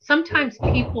 sometimes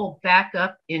people back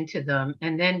up into them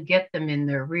and then get them in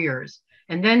their rears.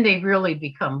 And then they really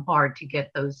become hard to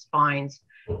get those spines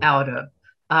out of.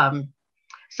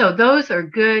 So those are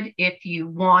good if you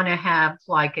want to have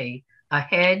like a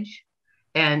hedge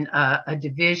and a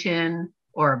division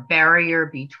or a barrier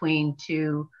between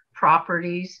two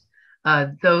properties.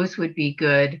 Those would be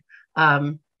good.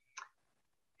 And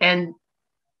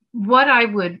what I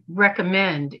would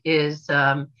recommend is,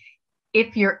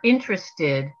 if you're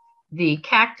interested, the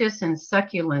Cactus and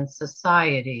Succulent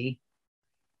Society.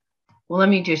 Well, let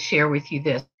me just share with you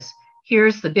this.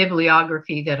 Here's the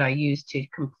bibliography that I used to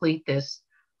complete this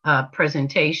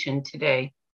presentation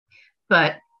today.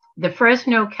 But the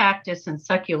Fresno Cactus and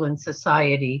Succulent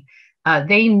Society,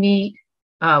 they meet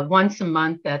once a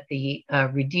month at the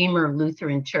Redeemer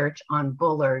Lutheran Church on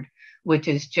Bullard, which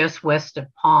is just west of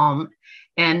Palm.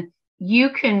 And you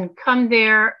can come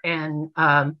there, and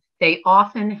they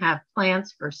often have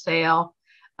plants for sale.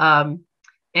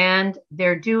 And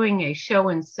they're doing a show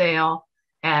and sale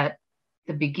at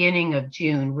the beginning of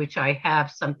June, which I have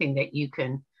something that you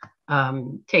can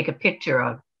take a picture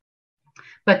of.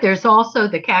 But there's also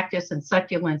the Cactus and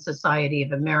Succulent Society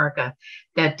of America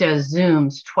that does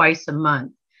Zooms twice a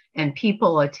month, and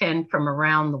people attend from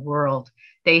around the world.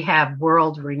 They have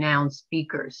world-renowned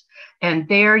speakers, and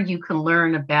there you can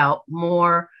learn about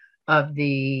more of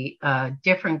the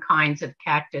different kinds of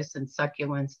cactus and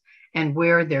succulents and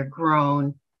where they're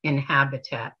grown in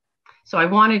habitat. So I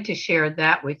wanted to share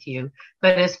that with you.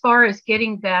 But as far as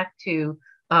getting back to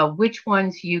which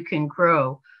ones you can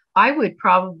grow, I would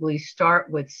probably start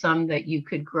with some that you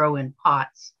could grow in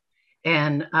pots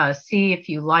and see if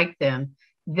you like them.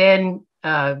 Then,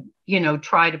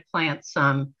 try to plant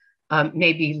some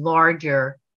maybe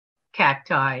larger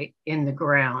cacti in the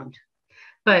ground.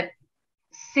 But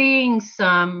seeing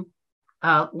some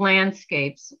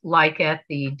landscapes like at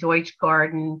the Deutsch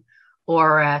Garden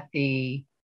or at the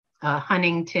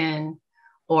Huntington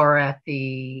or at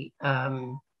the,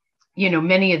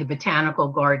 many of the botanical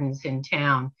gardens in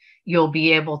town, you'll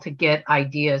be able to get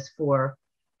ideas for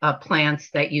plants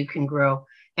that you can grow.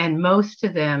 And most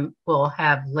of them will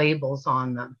have labels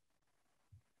on them.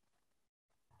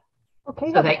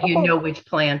 Okay, so that you know which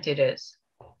plant it is.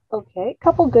 Okay, a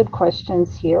couple good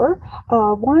questions here.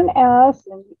 One asks,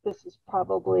 and this is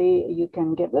probably, you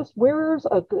can give this,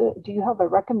 do you have a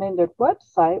recommended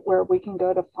website where we can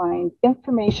go to find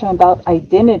information about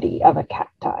identity of a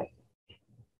cacti?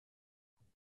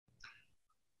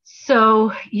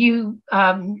 So you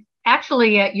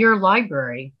actually at your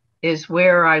library is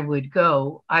where I would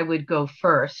go. I would go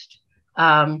first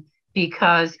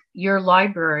because your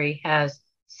library has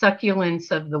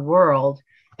succulents of the world,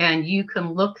 and you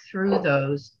can look through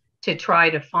those to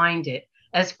try to find it.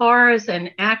 As far as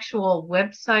an actual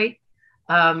website,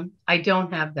 I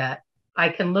don't have that. I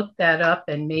can look that up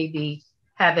and maybe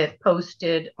have it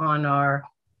posted on our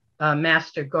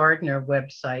Master Gardener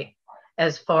website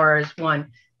as far as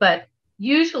one. But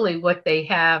usually what they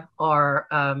have are,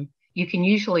 you can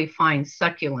usually find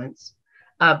succulents,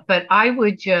 but I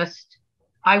would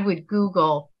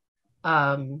Google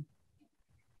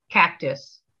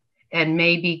cactus and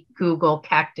maybe Google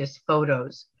cactus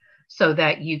photos so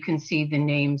that you can see the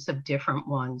names of different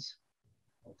ones.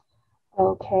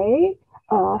 Okay.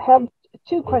 I have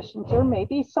two questions here.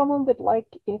 Maybe someone would like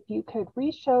if you could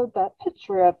re-show that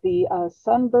picture of the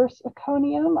sunburst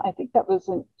econium. I think that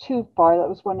wasn't too far. That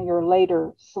was one of your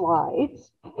later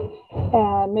slides.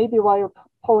 And maybe while you're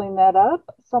pulling that up,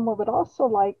 someone would also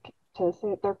like to say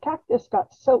if their cactus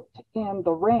got soaked in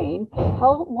the rain,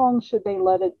 how long should they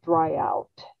let it dry out?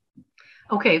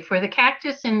 Okay, for the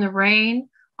cactus in the rain,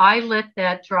 I let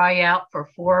that dry out for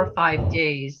 4 or 5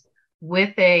 days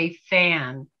with a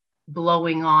fan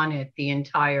blowing on it the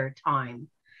entire time.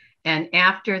 And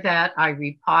after that, I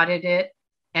repotted it,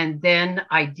 and then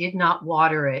I did not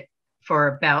water it for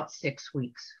about 6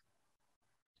 weeks.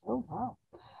 Oh, wow.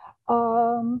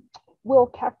 Will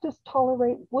cactus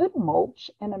tolerate wood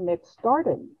mulch in a mixed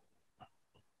garden?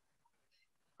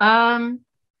 Yeah,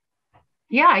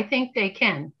 I think they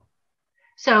can.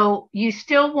 So you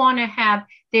still want to have,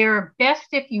 they're best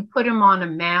if you put them on a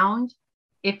mound.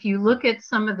 If you look at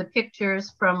some of the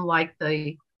pictures from like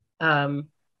let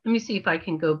me see if I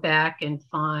can go back and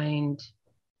find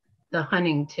the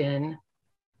Huntington.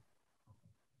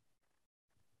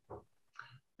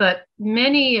 But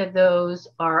many of those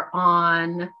are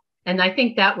on, and I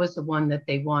think that was the one that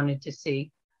they wanted to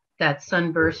see, that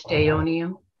sunburst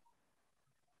aeonium.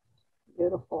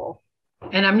 Beautiful.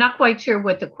 And I'm not quite sure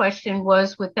what the question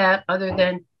was with that, other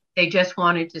than they just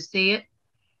wanted to see it.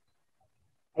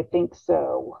 I think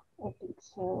so. I think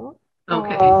so.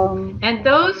 Okay. And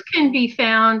those can be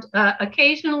found,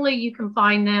 occasionally you can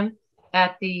find them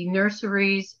at the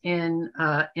nurseries in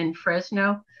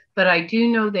Fresno, but I do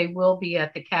know they will be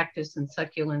at the Cactus and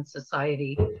Succulent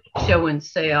Society show and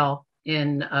sale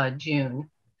in June.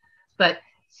 But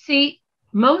see,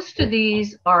 most of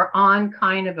these are on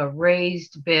kind of a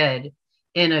raised bed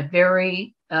in a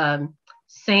very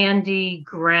sandy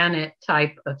granite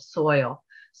type of soil.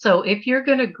 So if you're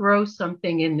going to grow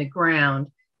something in the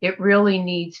ground, it really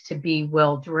needs to be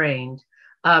well drained.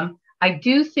 I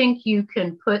do think you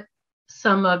can put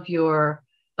some of your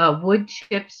wood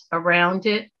chips around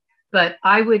it, but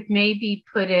I would maybe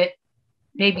put it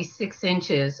maybe 6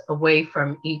 inches away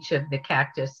from each of the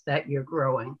cactus that you're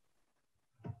growing.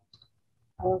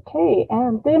 Okay,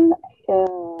 and then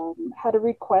had a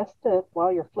request of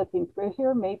while you're flipping through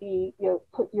here, maybe you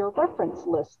put your reference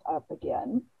list up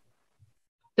again.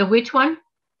 The which one?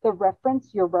 Your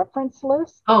reference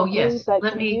list. Oh, yes.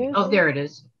 Let me, oh, there it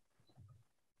is.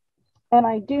 And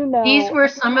I do know. These were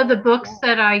some of the books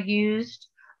that I used.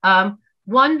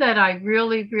 One that I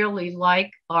really, really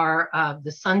like are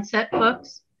the Sunset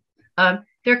books.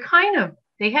 They're kind of,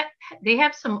 they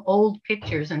have some old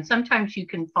pictures, and sometimes you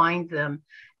can find them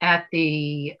at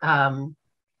the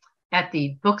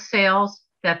book sales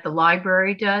that the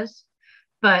library does.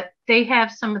 But they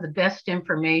have some of the best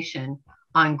information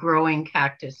on growing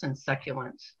cactus and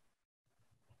succulents.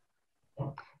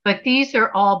 But these are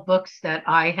all books that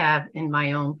I have in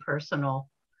my own personal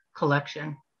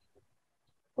collection.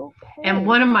 Okay. And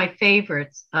one of my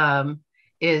favorites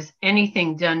is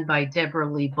anything done by Deborah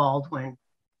Lee Baldwin.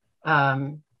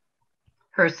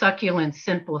 Her Succulent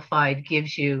Simplified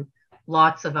gives you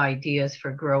lots of ideas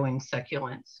for growing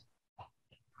succulents.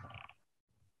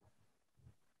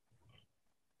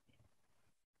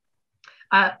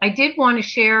 I did want to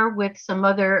share with some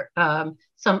other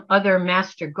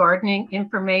master gardening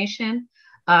information.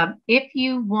 If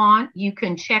you want, you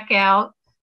can check out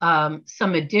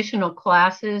some additional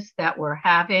classes that we're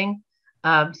having,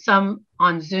 some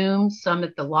on Zoom, some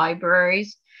at the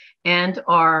libraries, and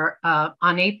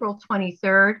on April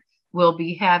 23rd, we'll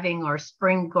be having our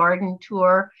spring garden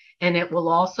tour, and it will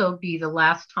also be the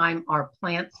last time our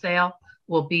plant sale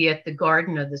will be at the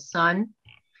Garden of the Sun.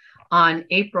 On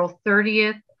April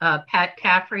 30th, Pat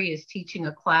Caffrey is teaching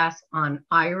a class on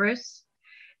iris.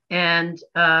 And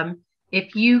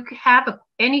if you have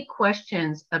any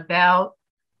questions about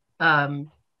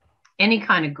any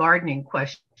kind of gardening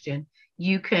question,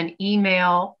 you can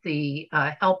email the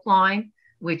helpline,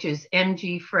 which is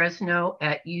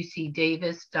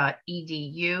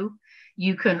mgfresno@ucdavis.edu.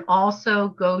 You can also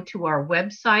go to our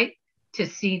website to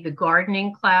see the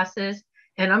gardening classes.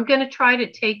 And I'm going to try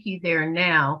to take you there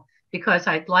now, because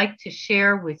I'd like to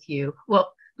share with you.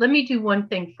 Well, let me do one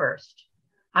thing first.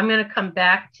 I'm going to come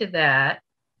back to that,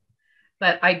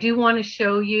 but I do want to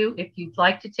show you, if you'd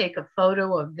like to take a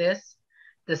photo of this,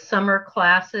 the summer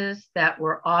classes that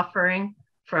we're offering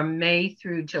from May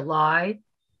through July.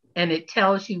 and it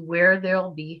tells you where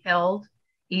they'll be held,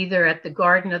 either at the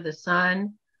Garden of the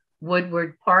Sun,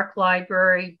 Woodward Park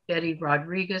Library, Betty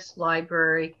Rodriguez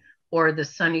Library, or the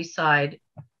Sunnyside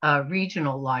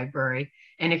Regional Library.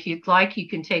 And if you'd like, you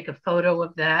can take a photo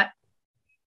of that.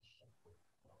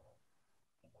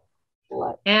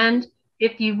 And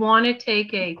if you want to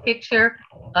take a picture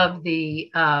of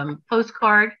the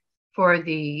postcard for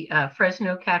the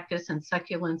Fresno Cactus and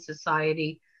Succulent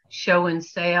Society show and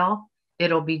sale,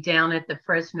 it'll be down at the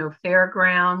Fresno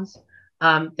Fairgrounds.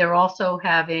 They're also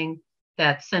having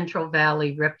that Central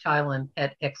Valley Reptile and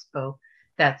Pet Expo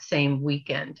that same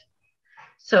weekend.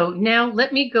 So now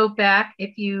let me go back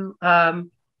if you,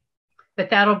 but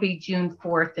that'll be June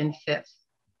 4th and 5th.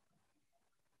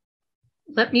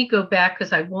 Let me go back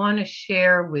because I want to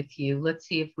share with you. Let's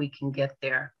see if we can get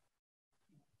there.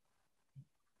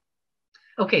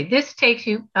 Okay, this takes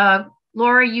you,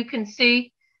 Laura, you can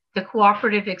see the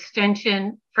Cooperative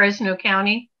Extension, Fresno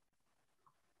County.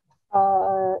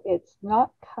 It's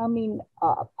not coming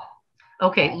up.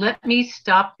 Okay, let me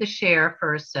stop the share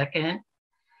for a second,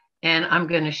 and I'm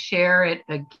going to share it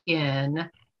again.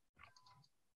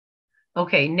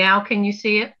 Okay, now can you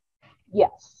see it?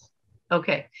 Yes.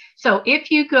 Okay, so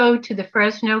if you go to the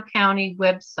Fresno County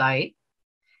website,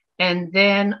 and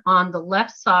then on the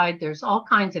left side, there's all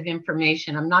kinds of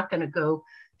information. I'm not going to go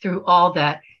through all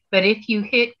that, but if you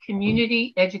hit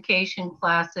Community Education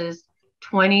Classes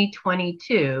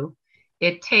 2022,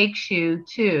 it takes you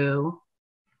to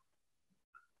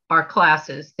our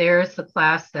classes. There's the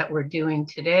class that we're doing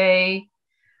today.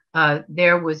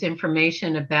 There was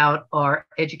information about our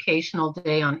educational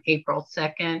day on April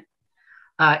 2nd.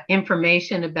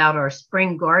 Information about our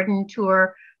spring garden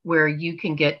tour, where you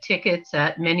can get tickets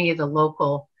at many of the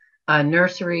local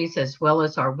nurseries, as well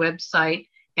as our website,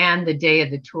 and the day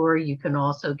of the tour, you can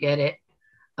also get it.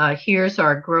 Here's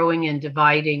our Growing and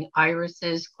Dividing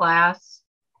Irises class.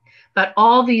 But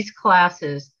all these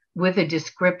classes with a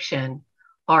description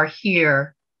are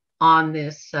here on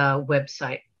this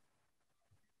website.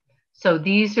 So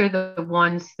these are the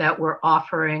ones that we're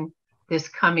offering this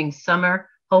coming summer.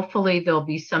 Hopefully there'll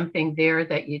be something there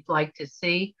that you'd like to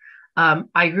see.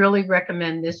 I really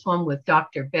recommend this one with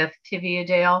Dr. Beth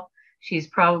Tiviadale. She's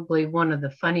probably one of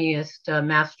the funniest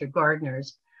master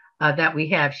gardeners that we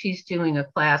have. She's doing a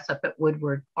class up at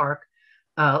Woodward Park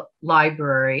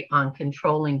Library on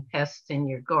controlling pests in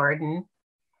your garden.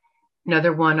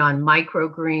 Another one on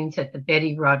microgreens at the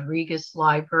Betty Rodriguez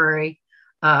Library.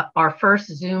 Our first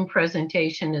Zoom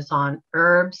presentation is on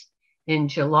herbs in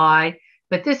July.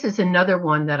 But this is another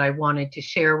one that I wanted to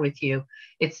share with you.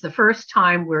 It's the first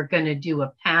time we're going to do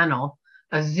a panel,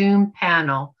 a Zoom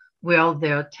panel, where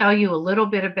they'll tell you a little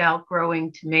bit about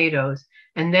growing tomatoes,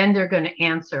 and then they're going to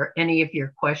answer any of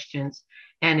your questions.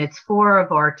 And it's 4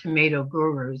 of our tomato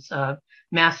gurus,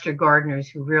 master gardeners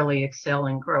who really excel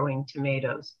in growing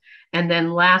tomatoes. And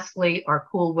then lastly, our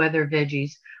cool weather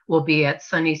veggies will be at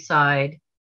Sunnyside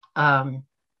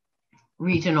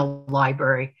Regional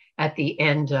Library at the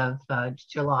end of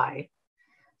July.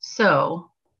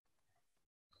 So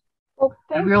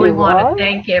I really want to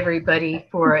thank everybody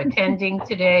for attending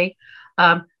today.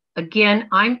 Again,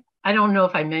 I don't know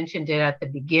if I mentioned it at the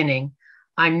beginning.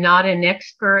 I'm not an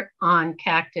expert on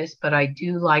cactus, but I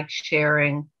do like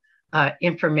sharing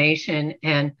information.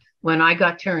 And when I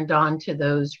got turned on to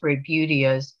those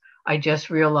Rebutias, I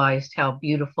just realized how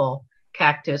beautiful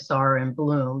cactus are in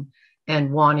bloom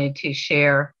and wanted to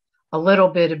share a little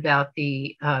bit about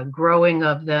the growing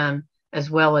of them, as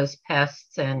well as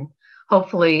pests, and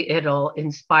hopefully it'll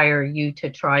inspire you to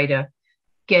try to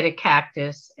get a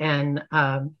cactus and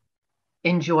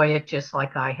enjoy it just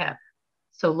like I have.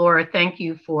 So Laura, thank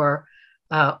you for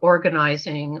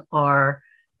organizing our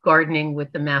Gardening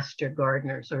with the Master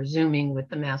Gardeners, or Zooming with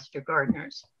the Master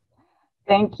Gardeners.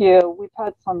 Thank you. We've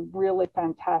had some really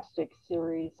fantastic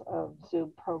series of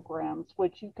Zoom programs,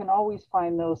 which you can always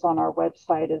find those on our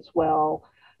website as well.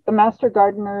 The Master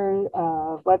Gardener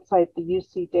website, the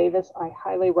UC Davis, I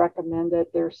highly recommend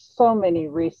it. There's so many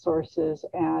resources,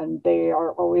 and they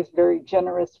are always very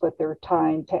generous with their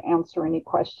time to answer any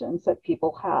questions that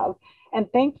people have.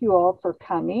 And thank you all for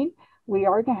coming. We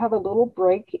are going to have a little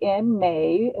break in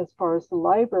May as far as the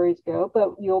libraries go,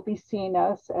 but you'll be seeing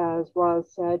us, as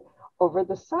Roz said, over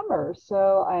the summer.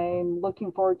 So I'm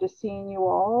looking forward to seeing you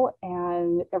all,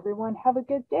 and everyone have a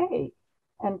good day.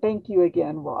 And thank you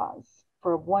again, Roz,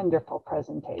 for a wonderful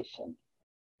presentation.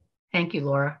 Thank you,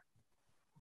 Laura.